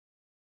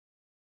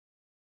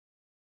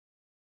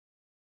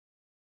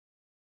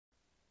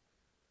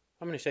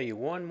I'm going to show you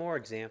one more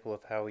example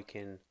of how we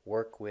can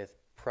work with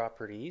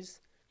properties.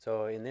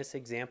 So in this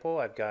example,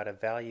 I've got a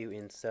value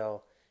in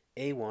cell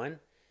A1,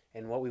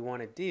 and what we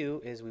want to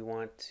do is we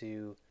want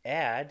to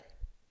add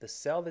the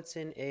cell that's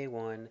in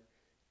A1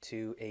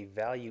 to a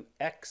value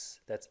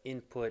X that's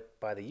input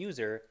by the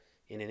user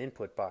in an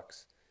input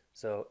box.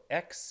 So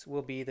X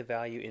will be the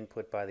value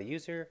input by the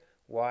user,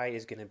 Y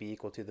is going to be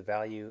equal to the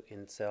value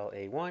in cell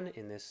A1,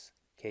 in this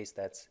case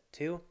that's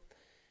 2.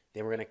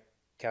 Then we're going to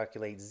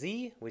calculate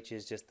Z, which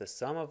is just the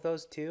sum of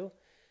those two,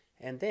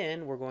 and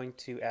then we're going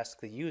to ask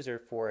the user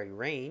for a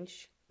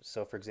range.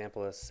 So for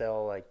example, a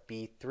cell like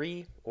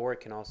B3, or it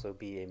can also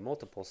be a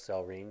multiple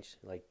cell range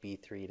like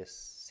B3 to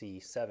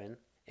C7,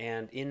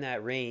 and in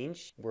that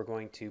range we're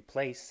going to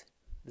place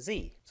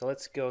Z. So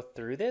let's go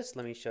through this.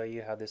 Let me show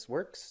you how this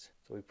works.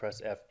 So we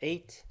press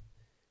F8,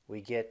 we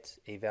get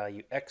a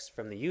value X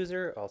from the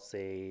user, I'll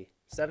say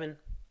 7,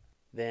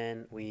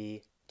 then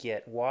we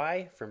get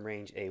Y from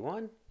range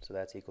A1, so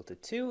that's equal to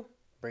 2.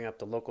 Bring up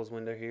the locals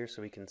window here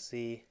so we can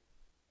see.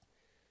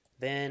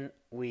 Then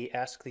we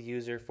ask the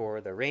user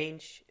for the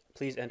range.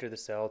 Please enter the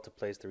cell to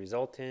place the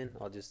result in.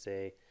 I'll just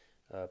say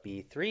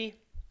B3.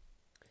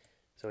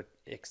 So it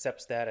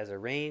accepts that as a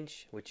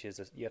range, which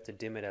is you have to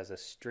dim it as a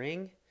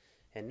string.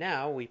 And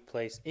now we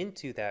place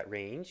into that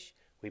range,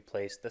 we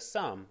place the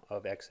sum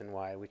of X and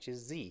Y, which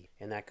is Z,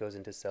 and that goes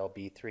into cell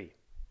B3.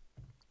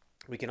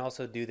 We can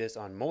also do this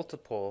on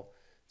multiple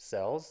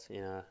cells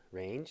in a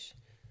range.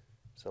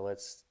 So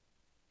let's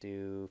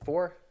do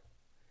 4,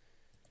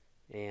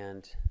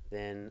 and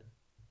then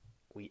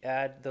we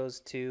add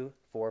those two.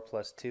 4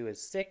 plus 2 is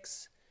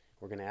 6.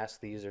 We're going to ask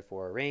the user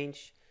for a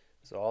range,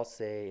 so I'll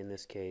say in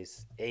this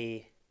case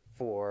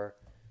A4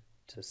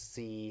 to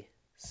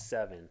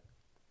C7,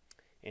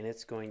 and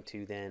it's going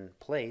to then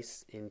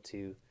place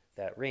into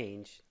that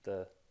range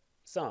the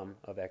sum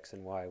of X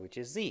and Y, which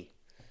is Z.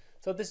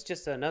 So this is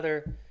just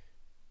another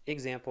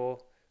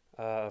example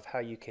of how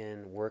you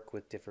can work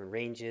with different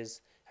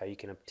ranges, how you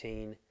can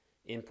obtain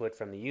input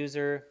from the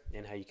user,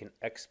 and how you can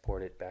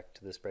export it back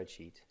to the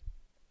spreadsheet.